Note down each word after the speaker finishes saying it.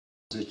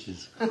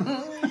Itches.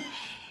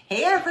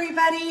 Hey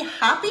everybody,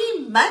 happy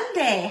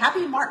Monday.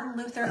 Happy Martin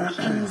Luther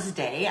King's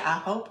Day. I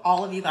hope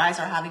all of you guys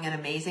are having an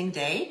amazing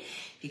day.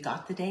 If you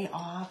got the day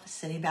off,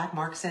 sitting back,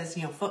 Mark says,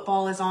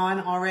 football is on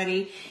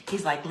already.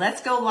 He's like,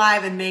 let's go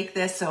live and make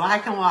this so I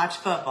can watch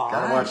football.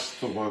 Gotta watch the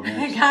football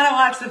games. Gotta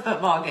watch the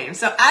football game.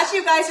 So as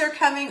you guys are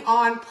coming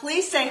on,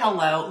 please say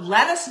hello.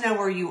 Let us know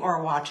where you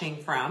are watching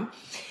from.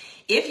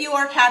 If you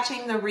are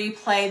catching the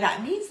replay,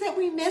 that means that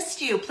we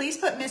missed you. Please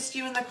put missed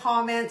you in the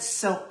comments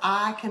so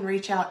I can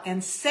reach out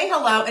and say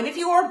hello. And if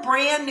you are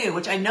brand new,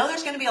 which I know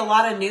there's going to be a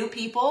lot of new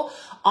people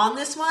on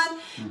this one,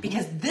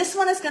 because this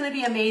one is going to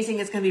be amazing.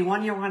 It's going to be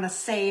one you're going to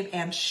save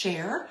and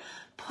share.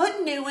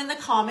 Put new in the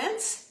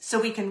comments so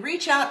we can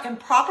reach out and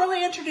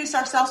properly introduce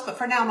ourselves. But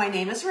for now, my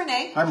name is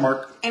Renee. I'm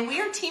Mark. And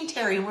we are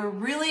TeamTerry, and we're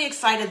really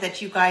excited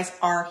that you guys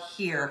are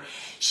here.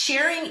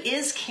 Sharing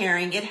is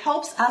caring. It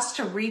helps us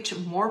to reach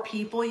more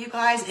people, you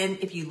guys. And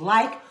if you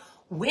like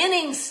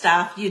winning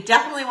stuff, you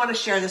definitely want to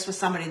share this with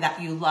somebody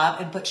that you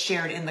love and put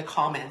shared in the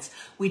comments.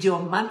 We do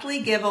a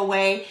monthly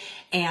giveaway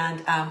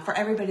and for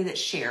everybody that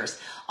shares.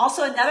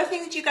 Also, another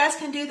thing that you guys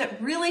can do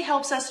that really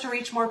helps us to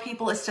reach more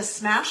people is to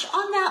smash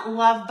on that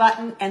love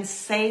button and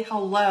say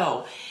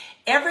hello.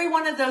 Every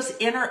one of those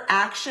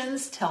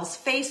interactions tells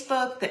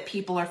Facebook that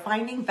people are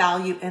finding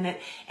value in it,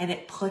 and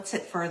it puts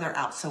it further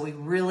out. So we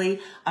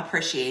really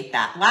appreciate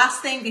that.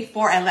 Last thing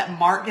before I let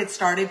Mark get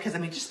started, because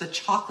just the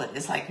chocolate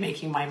is like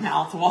making my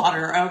mouth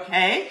water,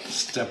 okay?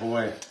 Step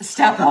away.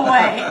 Step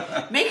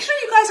away. Make sure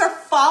you guys are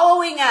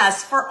following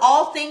us for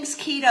all things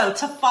keto.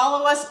 To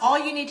follow us, all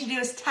you need to do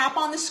is tap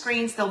on the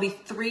screens. There'll be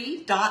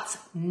 3 dots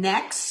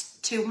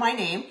next to my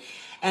name,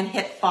 and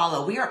hit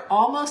follow. We are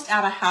almost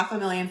at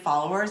 500,000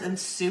 followers and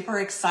super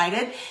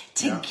excited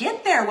to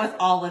get there with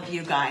all of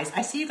you guys.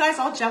 I see you guys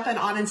all jumping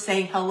on and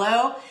saying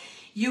hello.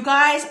 You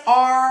guys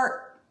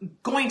are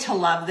going to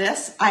love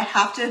this. I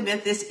have to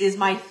admit, this is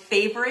my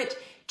favorite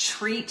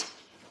treat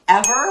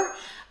ever.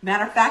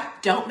 Matter of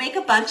fact, don't make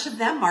a bunch of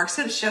them. Mark's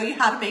going to show you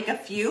how to make a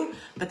few,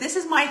 but this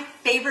is my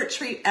favorite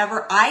treat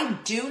ever. I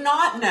do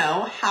not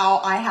know how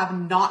I have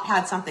not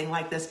had something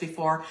like this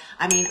before.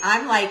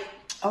 I'm like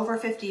over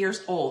 50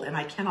 years old, and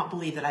I cannot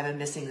believe that I've been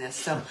missing this.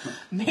 So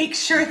make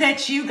sure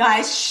that you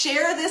guys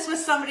share this with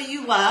somebody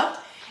you love,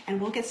 and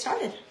we'll get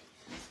started.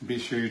 Be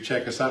sure you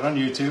check us out on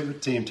YouTube,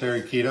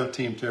 TeamTerry Keto.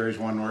 TeamTerry is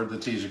one word, the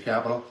T's are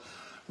capital.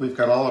 We've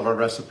got all of our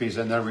recipes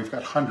in there. We've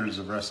got hundreds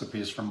of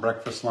recipes from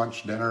breakfast,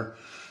 lunch, dinner,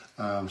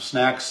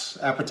 snacks,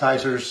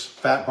 appetizers,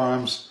 fat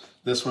bombs.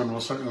 This one will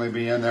certainly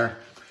be in there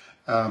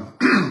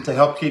to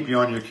help keep you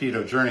on your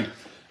keto journey.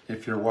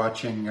 If you're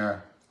watching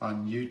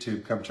on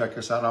YouTube, come check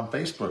us out on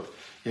Facebook.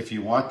 If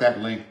you want that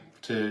link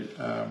to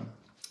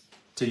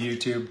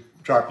YouTube,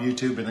 drop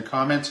YouTube in the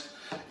comments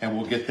and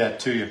we'll get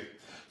that to you.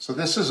 So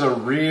this is a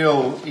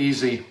real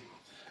easy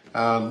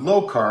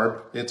low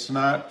carb. It's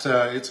not,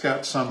 it's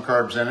got some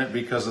carbs in it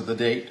because of the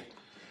date,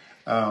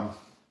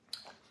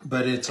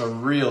 but it's a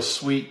real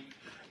sweet.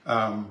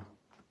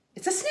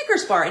 It's a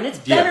Snickers bar, and it's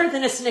better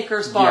than a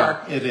Snickers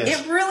bar. Yeah, it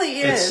is. It really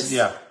is.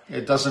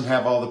 It doesn't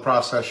have all the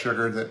processed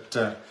sugar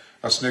that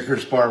a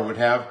Snickers bar would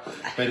have,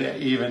 but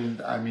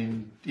even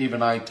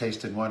I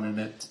tasted one,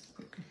 and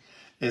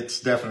it's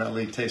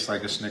definitely tastes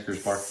like a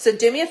Snickers bar. So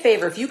do me a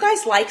favor, if you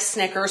guys like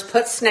Snickers,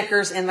 put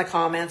Snickers in the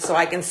comments so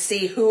I can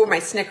see who my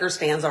Snickers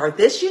fans are.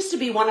 This used to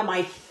be one of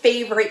my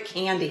favorite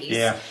candies.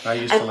 Yeah, I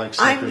used to like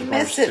Snickers bars too. I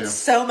miss it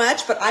so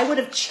much, but I would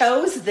have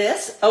chose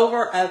this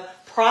over a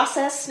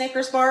processed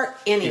Snickers bar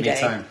any day.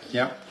 Anytime,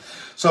 yeah.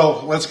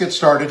 So let's get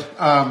started.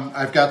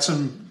 I've got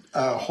some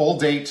whole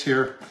dates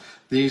here.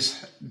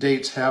 These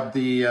dates have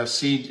the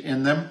seed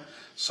in them,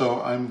 so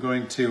I'm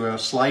going to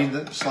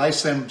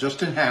slice them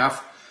just in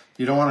half.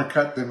 You don't want to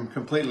cut them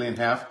completely in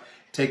half.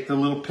 Take the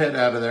little pit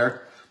out of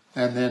there,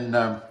 and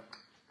then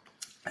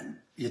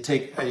you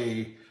take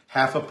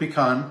half a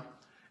pecan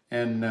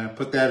and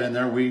put that in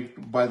there. We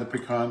buy the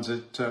pecans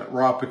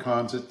raw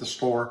pecans at the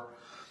store,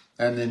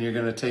 and then you're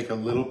going to take a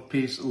little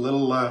piece,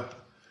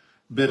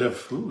 bit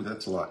of. Ooh,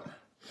 that's a lot.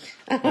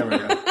 There we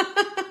go.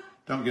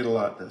 Don't get a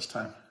lot this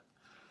time.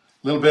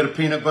 Little bit of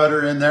peanut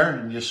butter in there,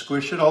 and you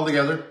squish it all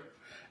together,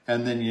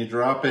 and then you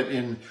drop it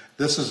in.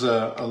 This is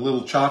a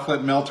little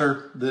chocolate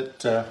melter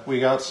that we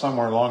got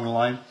somewhere along the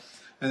line.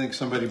 I think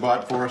somebody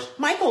bought for us.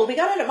 Michael, we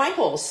got it at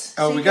Michael's.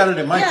 Oh, we got it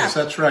at Michael's.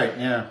 Yeah. That's right.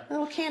 Yeah. A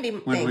little candy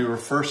when thing. We were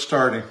first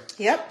starting.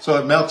 Yep. So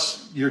it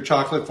melts your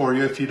chocolate for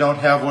you. If you don't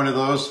have one of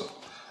those,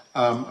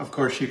 of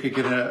course, you could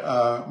get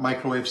a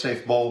microwave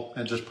safe bowl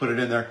and just put it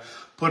in there.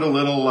 Put a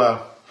little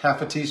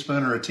half a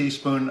teaspoon or a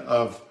teaspoon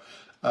of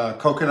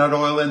coconut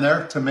oil in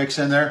there to mix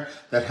in there.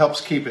 That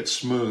helps keep it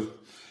smooth.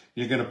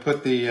 You're going to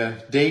put the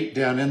date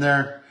down in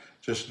there.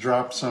 Just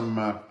drop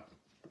some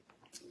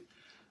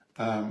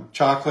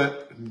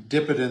chocolate,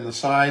 dip it in the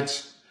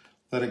sides,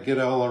 let it get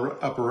all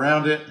up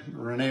around it.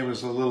 Renee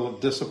was a little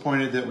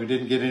disappointed that we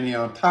didn't get any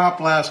on top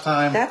last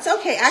time. That's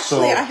okay.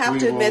 Actually, I have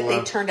to admit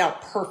they turned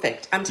out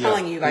perfect. I'm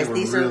telling you guys,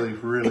 these are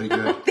really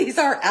good. These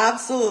are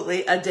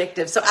absolutely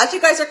addictive. So as you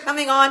guys are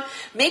coming on,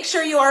 make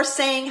sure you are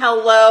saying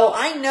hello.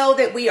 I know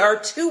that we are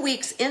 2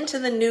 weeks into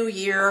the new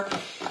year.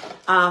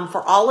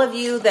 For all of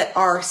you that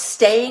are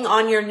staying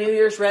on your New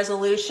Year's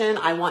resolution,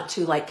 I want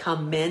to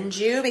commend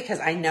you because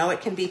I know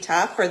it can be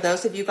tough. For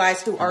those of you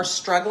guys who are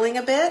struggling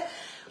a bit,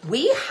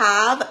 we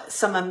have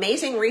some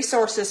amazing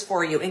resources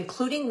for you,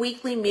 including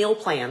weekly meal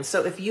plans.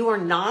 So if you are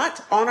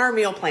not on our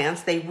meal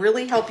plans, they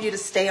really help you to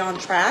stay on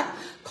track.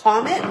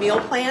 Comment meal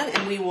plan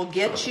and we will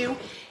get you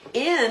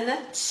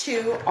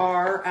into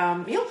our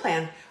meal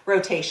plan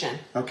rotation.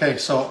 Okay,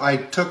 so I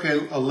took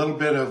a little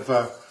bit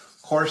of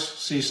coarse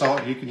sea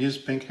salt. You can use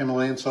pink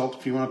Himalayan salt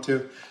if you want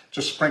to.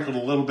 Just sprinkled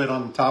a little bit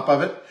on the top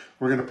of it.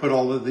 We're going to put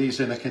all of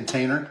these in a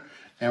container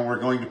and we're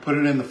going to put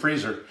it in the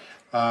freezer.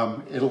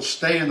 It'll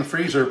stay in the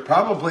freezer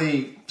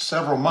probably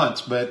several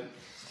months, but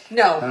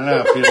no, I don't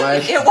know if you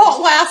like. It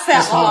won't last that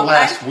this won't long.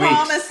 last I'm weeks.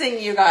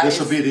 promising you guys. This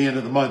will be the end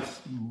of the month.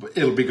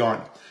 It'll be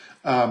gone.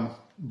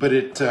 But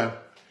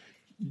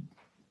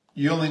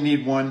you only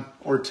need one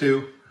or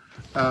two.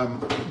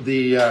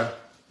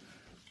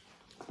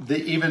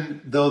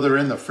 Even though they're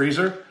in the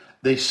freezer,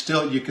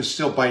 you can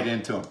still bite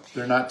into them.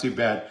 They're not too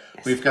bad.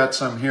 Yes. We've got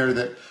some here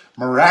that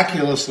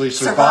miraculously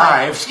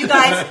survived. You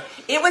guys,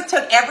 it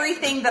took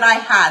everything that I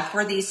had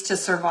for these to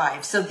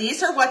survive. So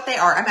these are what they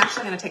are. I'm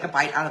actually going to take a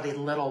bite out of the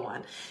little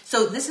one.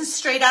 So this is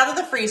straight out of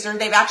the freezer.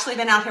 They've actually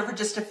been out here for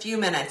just a few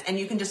minutes and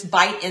you can just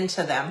bite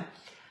into them.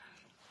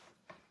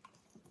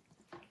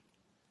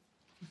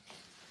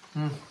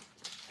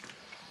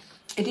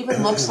 It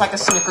even looks like a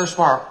Snickers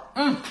bar.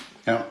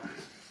 Yeah.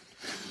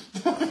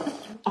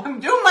 I'm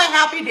doing my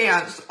happy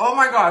dance. Oh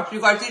my gosh,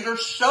 you guys, these are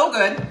so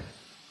good.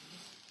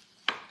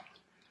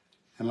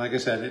 And like I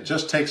said, it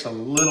just takes a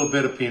little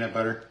bit of peanut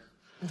butter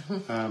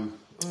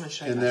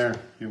in there.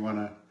 You want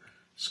to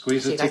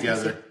squeeze it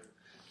together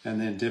and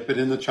then dip it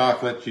in the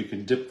chocolate. You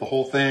can dip the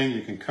whole thing.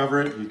 You can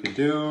cover it. You can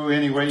do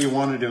any way you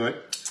want to do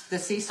it. The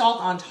sea salt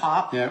on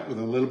top. Yeah, with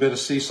a little bit of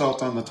sea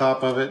salt on the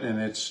top of it. And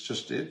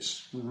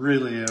it's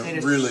really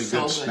a really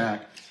good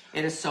snack.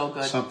 It is so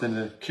good. Something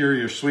to cure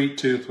your sweet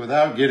tooth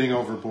without getting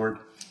overboard.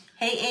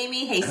 Hey,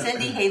 Amy. Hey,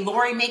 Cindy. Hey,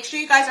 Lori. Make sure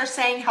you guys are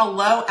saying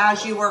hello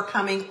as you are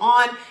coming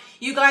on.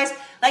 You guys,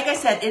 like I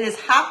said, it is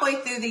halfway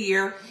through the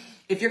year.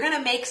 If you're going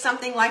to make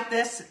something like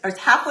this, or it's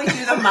halfway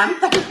through the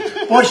month.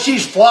 Boy,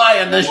 she's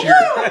flying this year.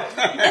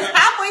 It's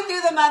halfway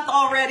through the month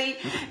already.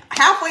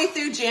 Halfway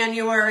through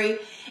January.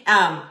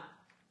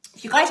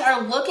 If you guys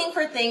are looking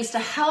for things to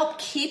help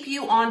keep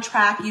you on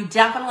track, you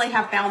definitely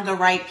have found the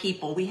right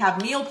people. We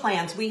have meal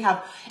plans. We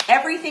have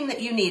everything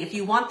that you need. If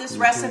you want this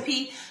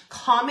recipe,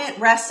 comment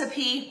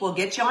recipe. We'll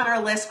get you on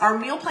our list. Our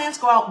meal plans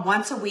go out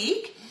once a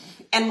week.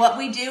 And what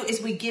we do is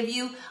we give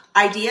you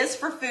ideas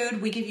for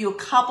food. We give you a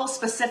couple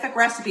specific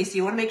recipes. So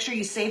you want to make sure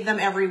you save them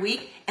every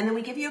week. And then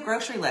we give you a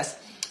grocery list.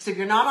 So if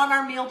you're not on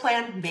our meal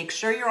plan, make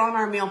sure you're on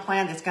our meal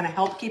plan. It's going to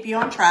help keep you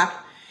on track.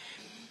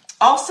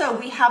 Also,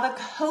 we have a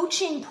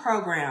coaching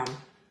program.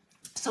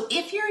 So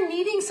if you're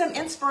needing some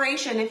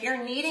inspiration, if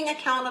you're needing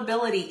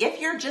accountability, if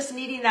you're just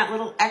needing that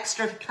little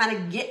extra to kind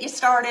of get you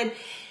started,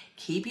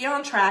 keep you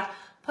on track,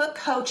 put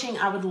coaching.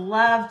 I would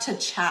love to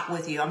chat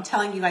with you. I'm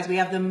telling you guys, we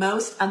have the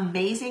most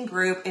amazing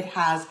group. It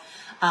has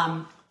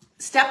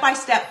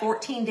step-by-step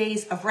 14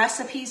 days of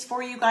recipes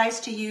for you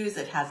guys to use.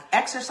 It has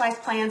exercise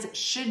plans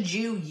should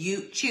you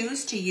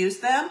choose to use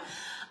them.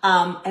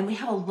 And we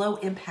have a low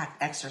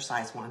impact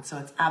exercise one. So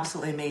it's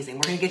absolutely amazing.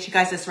 We're going to get you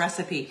guys this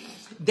recipe.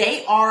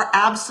 They are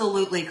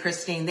absolutely,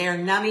 Christine, they are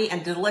nummy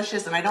and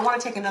delicious. And I don't want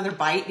to take another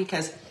bite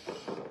because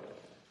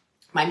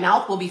my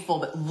mouth will be full,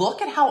 but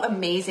look at how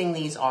amazing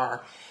these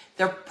are.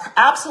 They're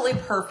absolutely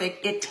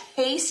perfect. It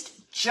tastes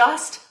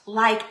just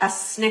like a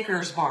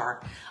Snickers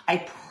bar.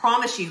 I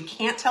promise you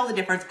can't tell the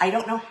difference. I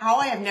don't know how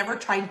I have never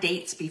tried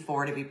dates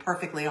before, to be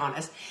perfectly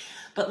honest.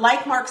 But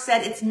like Mark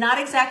said, it's not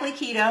exactly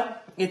keto.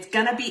 It's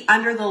going to be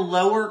under the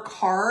lower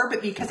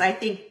carb because I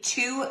think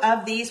 2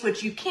 of these,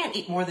 which you can't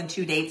eat more than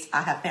 2 dates,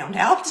 I have found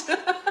out.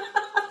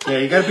 Yeah,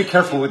 you got to be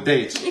careful with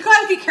dates. You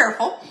got to be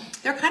careful.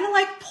 They're kind of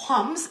like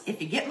plums,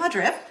 if you get my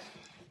drift.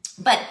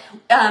 But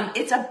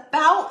it's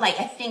about, I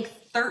think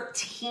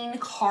 13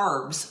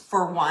 carbs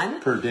for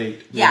one. Per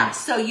date. Yeah,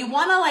 so you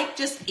want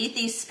to just eat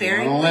these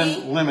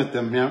sparingly. Limit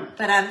them, yeah.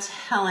 But I'm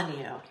telling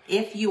you,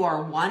 if you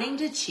are wanting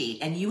to cheat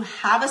and you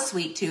have a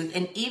sweet tooth,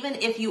 and even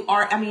if you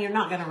are, you're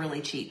not going to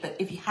really cheat, but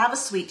if you have a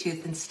sweet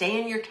tooth and stay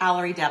in your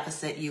calorie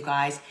deficit, you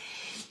guys,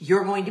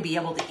 you're going to be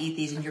able to eat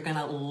these and you're going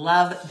to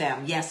love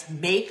them. Yes,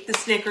 make the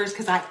Snickers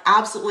because I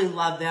absolutely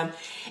love them.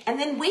 And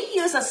then we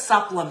use a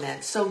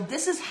supplement. So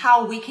this is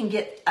how we can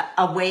get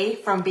away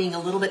from being a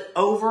little bit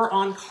over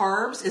on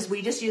carbs is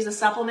we just use a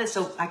supplement.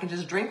 So I can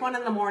just drink one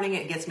in the morning.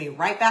 It gets me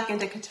right back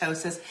into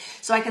ketosis.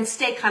 So I can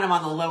stay kind of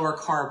on the lower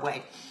carb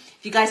way.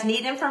 If you guys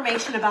need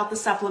information about the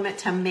supplement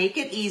to make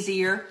it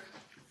easier,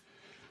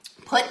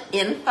 Put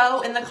info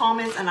in the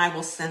comments and I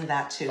will send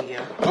that to you.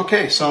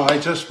 Okay, so I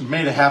just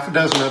made a half a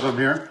dozen of them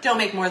here. Don't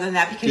make more than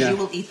that because you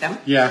will eat them.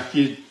 Yeah,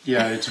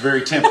 it's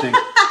very tempting.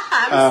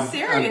 I'm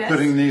serious. I'm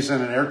putting these in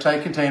an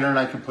airtight container and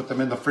I can put them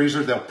in the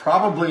freezer. They'll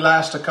probably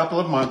last a couple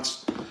of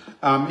months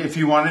if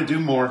you want to do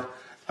more,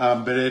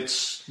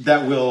 but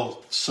that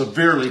will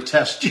severely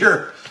test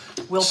your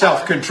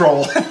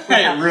self-control.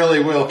 It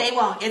really will. They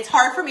won't. It's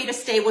hard for me to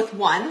stay with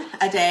one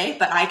a day,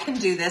 but I can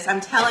do this.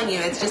 I'm telling you,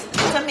 it's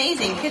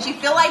amazing because you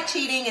feel like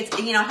cheating. It's,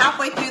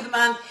 halfway through the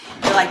month,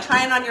 you're like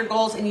trying on your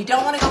goals and you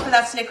don't want to go for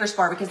that Snickers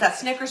bar because that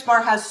Snickers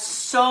bar has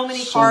so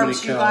many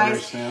carbs, you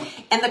guys. Yeah.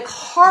 And the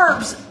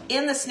carbs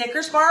in the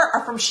Snickers bar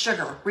are from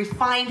sugar,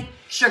 refined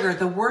sugar.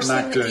 The worst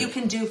thing that you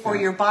can do for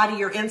your body,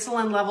 your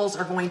insulin levels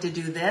are going to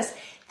do this.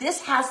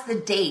 This has the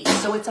date,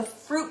 so it's a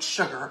fruit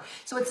sugar.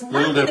 So it's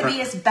not going to be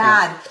as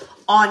bad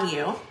on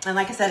you. And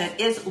like I said, it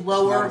is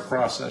lower. It's not a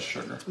processed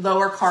sugar.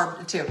 Lower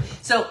carb too.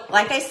 So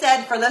like I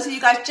said, for those of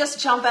you guys just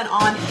jumping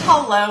on,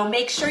 hello,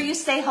 make sure you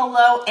say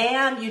hello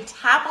and you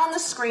tap on the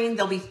screen.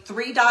 There'll be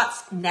 3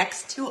 dots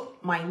next to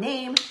my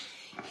name.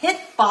 Hit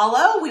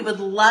follow. We would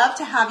love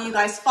to have you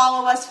guys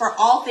follow us for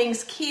all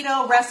things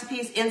keto,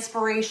 recipes,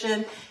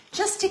 inspiration,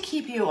 just to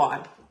keep you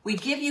on. We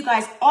give you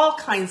guys all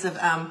kinds of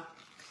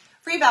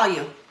free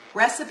value,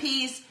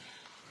 recipes,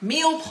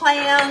 meal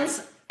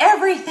plans,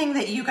 everything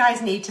that you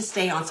guys need to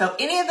stay on. So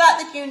any of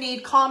that you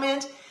need,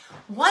 comment.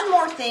 One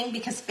more thing,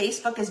 because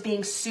Facebook is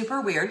being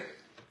super weird.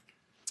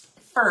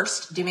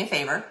 First, do me a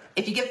favor.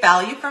 If you get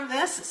value from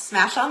this,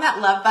 smash on that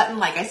love button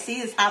like I see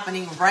is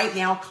happening right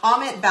now.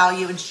 Comment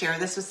value and share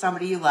this with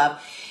somebody you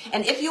love.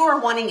 And if you are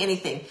wanting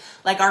anything,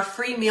 like our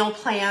free meal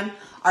plan,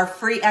 our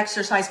free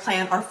exercise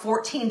plan, our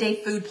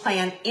 14-day food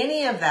plan,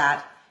 any of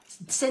that,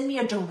 send me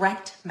a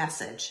direct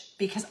message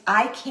because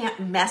I can't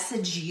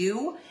message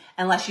you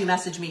unless you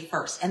message me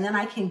first. And then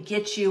I can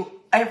get you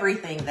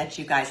everything that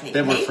you guys need.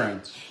 Then we're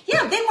friends.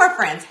 Yeah, then we're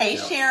friends. Hey,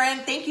 Sharon,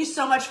 thank you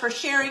so much for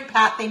sharing.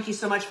 Pat, thank you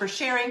so much for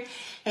sharing.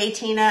 Hey,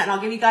 Tina, and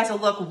I'll give you guys a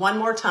look one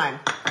more time.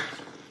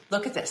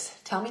 Look at this.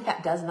 Tell me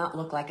that does not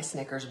look like a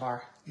Snickers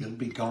bar. It'll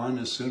be gone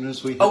as soon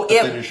as we hit the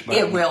finish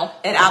button. It will.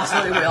 It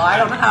absolutely will. I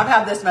don't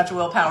have this much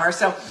willpower.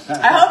 So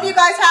I hope you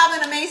guys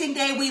have an amazing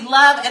day. We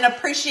love and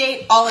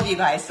appreciate all of you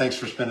guys. Thanks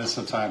for spending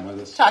some time with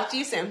us. Talk to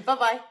you soon.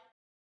 Bye-bye.